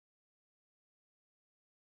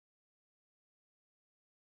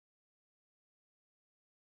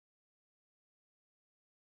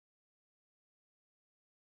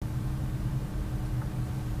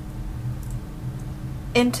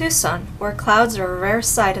In Tucson, where clouds are a rare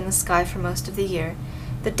sight in the sky for most of the year,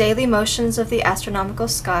 the daily motions of the astronomical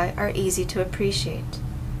sky are easy to appreciate.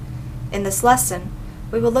 In this lesson,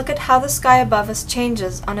 we will look at how the sky above us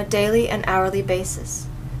changes on a daily and hourly basis.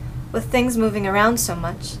 With things moving around so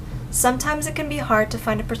much, sometimes it can be hard to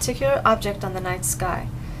find a particular object on the night sky,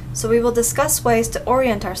 so we will discuss ways to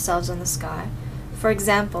orient ourselves in the sky, for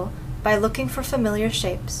example, by looking for familiar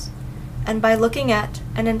shapes, and by looking at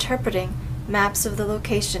and interpreting maps of the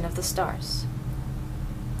location of the stars.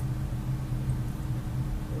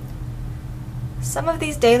 Some of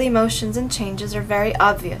these daily motions and changes are very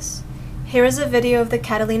obvious. Here is a video of the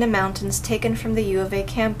Catalina Mountains taken from the U of A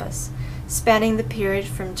campus, spanning the period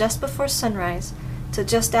from just before sunrise to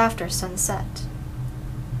just after sunset.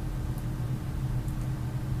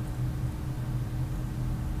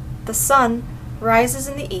 The sun rises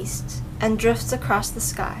in the east and drifts across the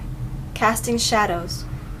sky, casting shadows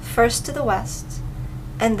first to the west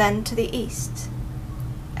and then to the east,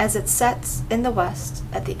 as it sets in the west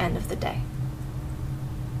at the end of the day.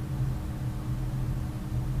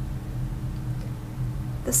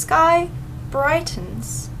 The sky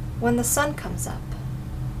brightens when the sun comes up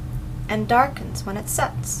and darkens when it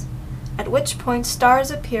sets, at which point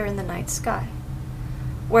stars appear in the night sky.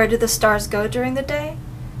 Where do the stars go during the day?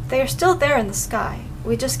 They are still there in the sky.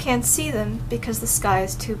 We just can't see them because the sky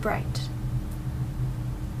is too bright.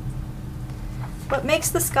 What makes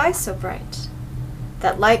the sky so bright?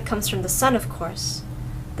 That light comes from the sun, of course.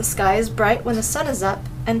 The sky is bright when the sun is up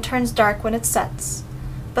and turns dark when it sets,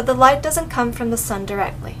 but the light doesn't come from the sun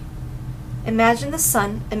directly. Imagine the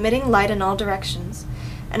sun emitting light in all directions,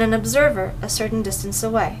 and an observer a certain distance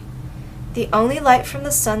away. The only light from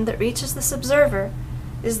the sun that reaches this observer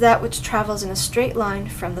is that which travels in a straight line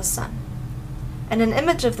from the sun. And an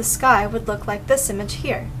image of the sky would look like this image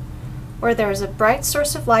here, where there is a bright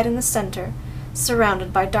source of light in the center,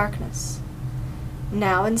 surrounded by darkness.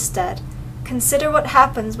 Now, instead, consider what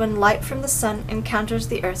happens when light from the sun encounters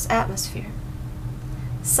the Earth's atmosphere.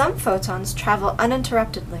 Some photons travel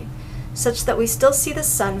uninterruptedly, such that we still see the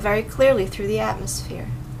sun very clearly through the atmosphere.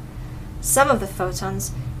 Some of the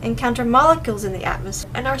photons encounter molecules in the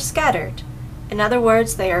atmosphere and are scattered. In other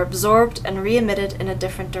words, they are absorbed and re-emitted in a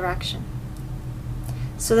different direction,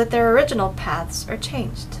 so that their original paths are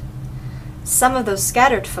changed. Some of those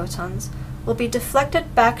scattered photons will be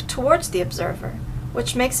deflected back towards the observer,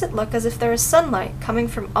 which makes it look as if there is sunlight coming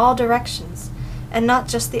from all directions, and not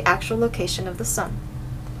just the actual location of the sun.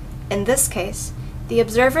 In this case, the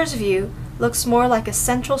observer's view looks more like a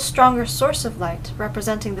central, stronger source of light,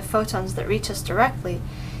 representing the photons that reach us directly,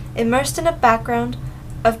 immersed in a background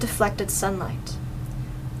of deflected sunlight.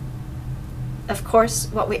 Of course,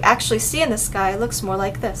 what we actually see in the sky looks more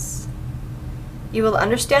like this. You will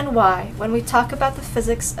understand why when we talk about the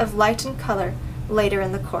physics of light and color later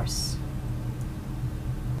in the course.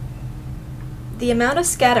 The amount of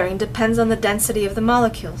scattering depends on the density of the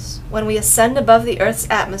molecules. When we ascend above the Earth's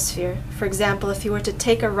atmosphere, for example, if you were to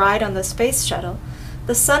take a ride on the space shuttle,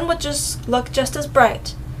 the sun would just look just as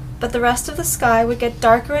bright, but the rest of the sky would get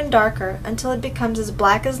darker and darker until it becomes as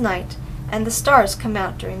black as night and the stars come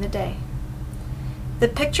out during the day. The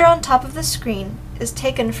picture on top of the screen is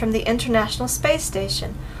taken from the International Space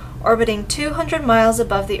Station, orbiting 200 miles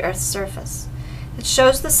above the Earth's surface. It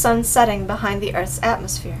shows the sun setting behind the Earth's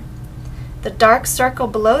atmosphere. The dark circle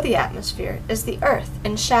below the atmosphere is the Earth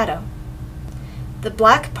in shadow. The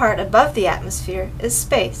black part above the atmosphere is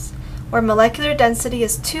space, where molecular density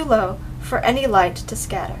is too low for any light to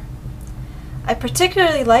scatter. I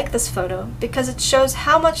particularly like this photo because it shows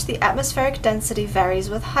how much the atmospheric density varies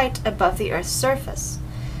with height above the Earth's surface.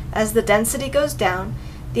 As the density goes down,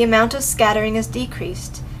 the amount of scattering is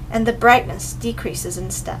decreased, and the brightness decreases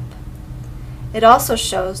in step. It also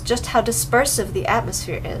shows just how dispersive the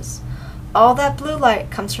atmosphere is. All that blue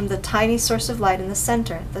light comes from the tiny source of light in the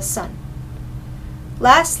center, the sun.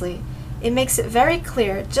 Lastly, it makes it very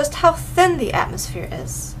clear just how thin the atmosphere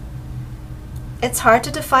is. It's hard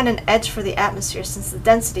to define an edge for the atmosphere since the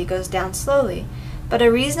density goes down slowly, but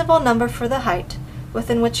a reasonable number for the height,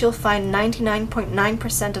 within which you'll find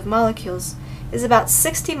 99.9% of molecules, is about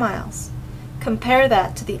 60 miles. Compare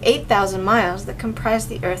that to the 8,000 miles that comprise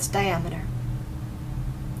the Earth's diameter.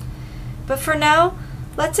 But for now,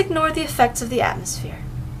 let's ignore the effects of the atmosphere.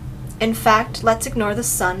 In fact, let's ignore the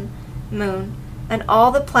sun, moon, and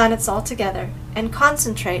all the planets altogether, and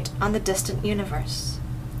concentrate on the distant universe.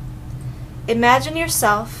 Imagine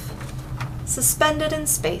yourself suspended in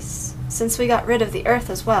space. Since we got rid of the Earth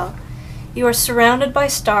as well, you are surrounded by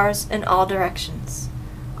stars in all directions.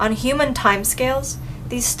 On human timescales,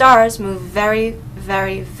 these stars move very,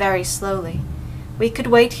 very, very slowly. We could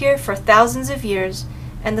wait here for thousands of years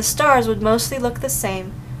and the stars would mostly look the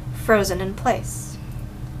same, frozen in place.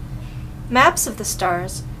 Maps of the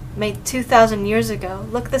stars, made 2,000 years ago,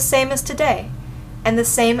 look the same as today, and the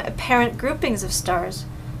same apparent groupings of stars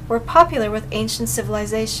were popular with ancient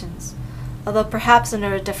civilizations, although perhaps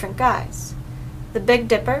under a different guise. The Big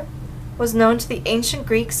Dipper was known to the ancient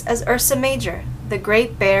Greeks as Ursa Major, the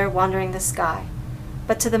great bear wandering the sky,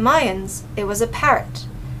 but to the Mayans it was a parrot,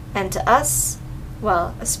 and to us,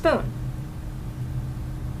 well, a spoon.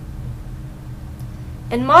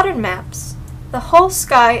 In modern maps, the whole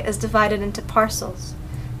sky is divided into parcels,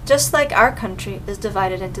 just like our country is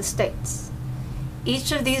divided into states.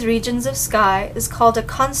 Each of these regions of sky is called a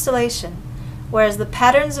constellation, whereas the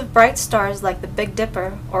patterns of bright stars like the Big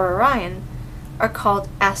Dipper or Orion are called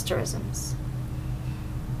asterisms.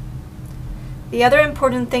 The other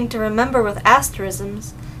important thing to remember with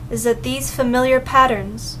asterisms is that these familiar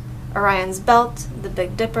patterns, Orion's belt, the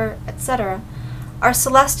Big Dipper, etc., are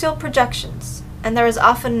celestial projections, and there is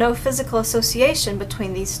often no physical association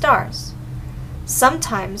between these stars.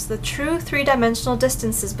 Sometimes the true three-dimensional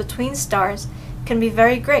distances between stars can be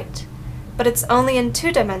very great, but it's only in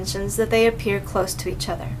 2 dimensions that they appear close to each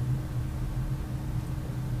other.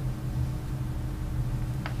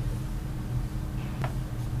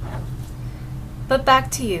 But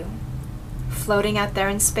back to you. Floating out there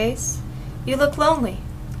in space, you look lonely.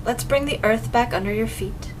 Let's bring the Earth back under your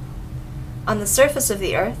feet. On the surface of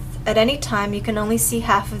the Earth, at any time you can only see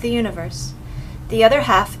half of the universe. The other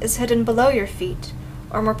half is hidden below your feet,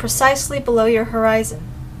 or more precisely below your horizon.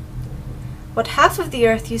 What half of the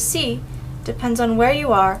Earth you see depends on where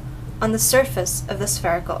you are on the surface of the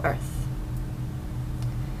spherical Earth.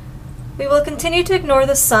 We will continue to ignore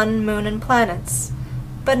the sun, moon, and planets,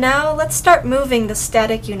 but now let's start moving the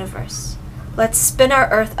static universe. Let's spin our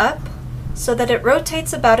Earth up so that it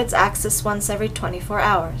rotates about its axis once every 24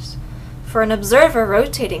 hours. For an observer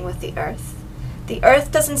rotating with the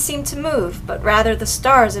Earth doesn't seem to move, but rather the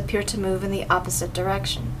stars appear to move in the opposite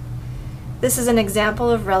direction. This is an example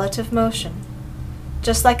of relative motion.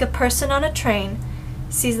 Just like a person on a train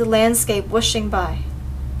sees the landscape whooshing by.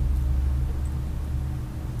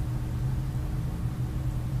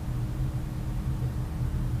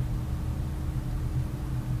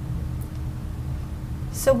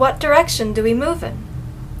 So what direction do we move in?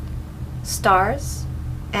 Stars,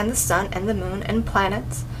 and the sun and the moon and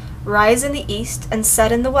planets rise in the east and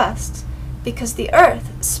set in the west, because the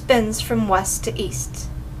Earth spins from west to east.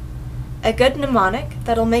 A good mnemonic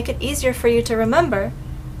that'll make it easier for you to remember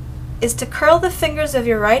is to curl the fingers of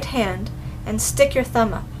your right hand and stick your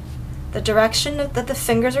thumb up. The direction that the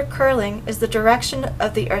fingers are curling is the direction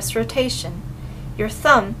of the Earth's rotation. Your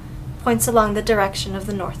thumb points along the direction of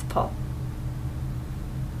the North Pole.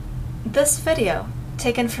 This video,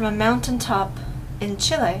 taken from a mountaintop in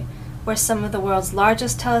Chile, where some of the world's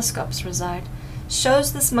largest telescopes reside,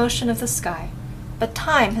 shows this motion of the sky, but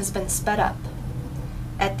time has been sped up.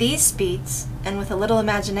 At these speeds, and with a little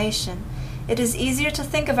imagination, it is easier to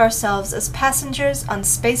think of ourselves as passengers on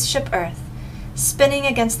spaceship Earth, spinning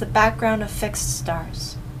against the background of fixed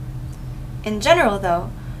stars. In general,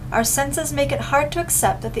 though, our senses make it hard to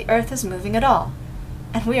accept that the Earth is moving at all,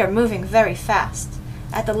 and we are moving very fast.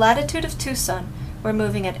 At the latitude of Tucson, we're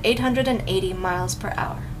moving at 880 miles per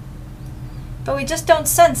hour. But we just don't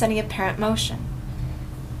sense any apparent motion.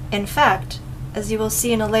 In fact, as you will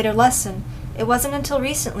see in a later lesson, it wasn't until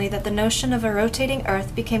recently that the notion of a rotating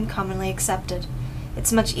Earth became commonly accepted.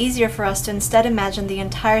 It's much easier for us to instead imagine the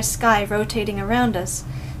entire sky rotating around us,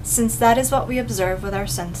 since that is what we observe with our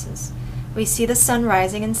senses. We see the sun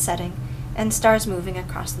rising and setting, and stars moving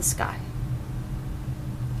across the sky.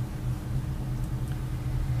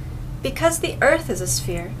 Because the Earth is a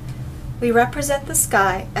sphere, we represent the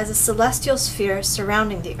sky as a celestial sphere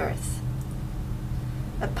surrounding the Earth,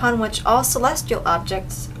 upon which all celestial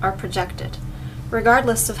objects are projected,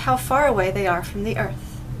 regardless of how far away they are from the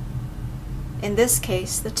Earth. In this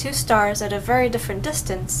case, the 2 stars at a very different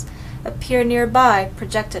distance appear nearby,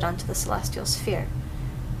 projected onto the celestial sphere.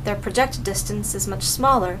 Their projected distance is much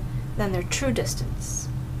smaller than their true distance.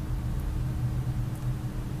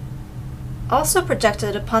 Also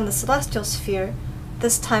projected upon the celestial sphere,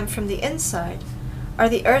 this time from the inside, are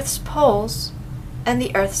the Earth's poles and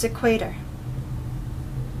the Earth's equator,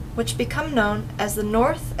 which become known as the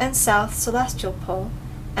North and South Celestial Pole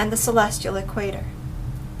and the Celestial Equator.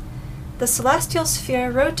 The celestial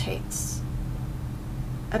sphere rotates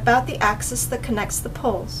about the axis that connects the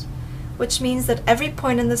poles, which means that every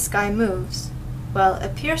point in the sky moves, well,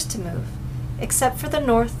 appears to move, except for the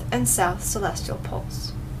North and South Celestial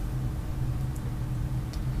Poles.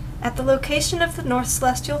 At the location of the North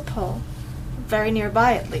Celestial Pole, very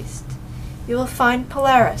nearby at least, you will find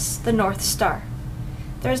Polaris, the North Star.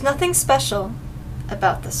 There is nothing special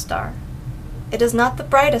about this star. It is not the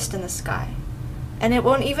brightest in the sky, and it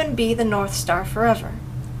won't even be the North Star forever,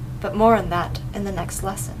 but more on that in the next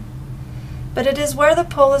lesson. But it is where the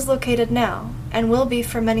pole is located now, and will be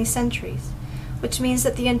for many centuries, which means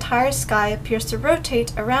that the entire sky appears to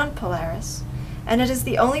rotate around Polaris, and it is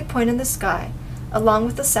the only point in the sky, along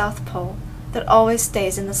with the South Pole, that always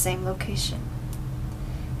stays in the same location.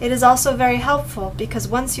 It is also very helpful because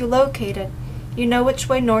once you locate it, you know which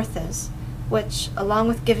way north is, which, along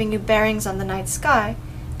with giving you bearings on the night sky,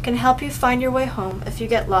 can help you find your way home if you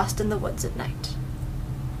get lost in the woods at night.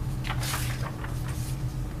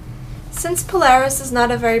 Since Polaris is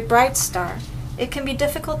not a very bright star, it can be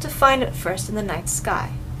difficult to find at first in the night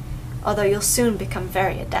sky, although you'll soon become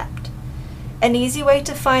very adept. An easy way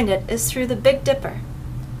to find it is through the Big Dipper.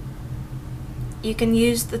 You can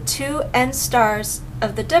use the two end stars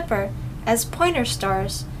of the Dipper as pointer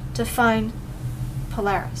stars to find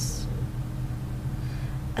Polaris.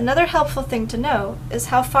 Another helpful thing to know is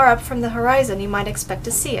how far up from the horizon you might expect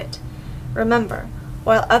to see it. Remember,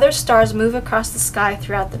 while other stars move across the sky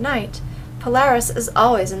throughout the night, Polaris is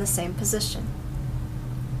always in the same position.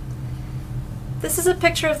 This is a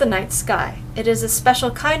picture of the night sky. It is a special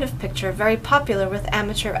kind of picture very popular with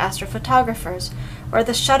amateur astrophotographers, where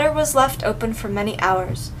the shutter was left open for many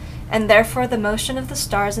hours, and therefore the motion of the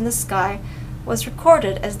stars in the sky was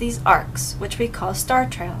recorded as these arcs, which we call star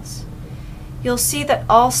trails. You'll see that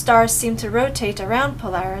all stars seem to rotate around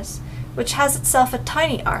Polaris, which has itself a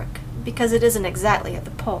tiny arc, because it isn't exactly at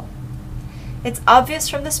the pole. It's obvious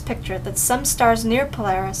from this picture that some stars near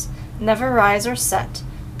Polaris never rise or set,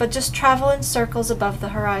 but just travel in circles above the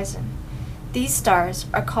horizon. These stars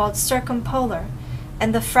are called circumpolar,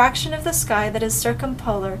 and the fraction of the sky that is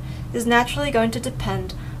circumpolar is naturally going to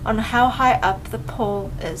depend on how high up the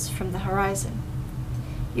pole is from the horizon.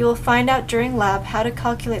 You will find out during lab how to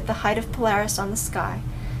calculate the height of Polaris on the sky,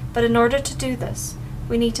 but in order to do this,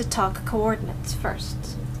 we need to talk coordinates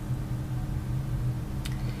first.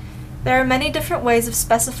 There are many different ways of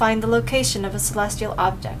specifying the location of a celestial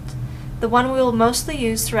object. The one we will mostly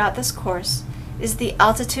use throughout this course is the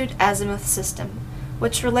altitude-azimuth system,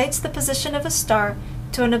 which relates the position of a star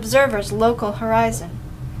to an observer's local horizon.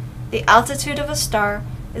 The altitude of a star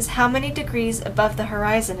is how many degrees above the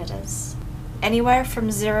horizon it is, anywhere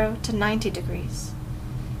from 0 to 90 degrees.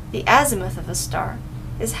 The azimuth of a star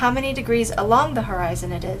is how many degrees along the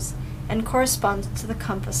horizon it is, and corresponds to the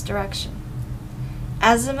compass direction.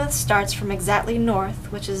 Azimuth starts from exactly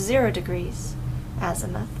north, which is 0 degrees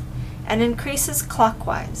azimuth, and increases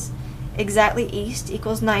clockwise. Exactly east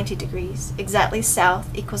equals 90 degrees, exactly south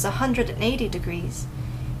equals 180 degrees,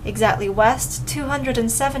 exactly west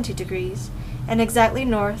 270 degrees, and exactly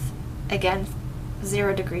north, again,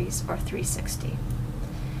 0 degrees or 360.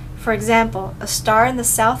 For example, a star in the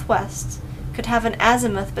southwest could have an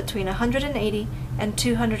azimuth between 180 and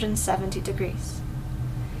 270 degrees.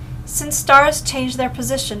 Since stars change their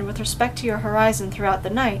position with respect to your horizon throughout the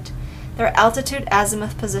night, their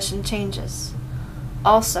altitude-azimuth position changes.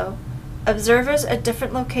 Also, observers at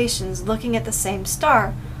different locations looking at the same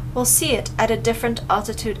star will see it at a different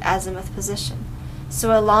altitude-azimuth position.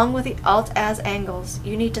 So along with the alt-az angles,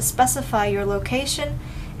 you need to specify your location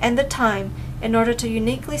and the time in order to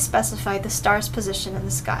uniquely specify the star's position in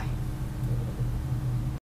the sky.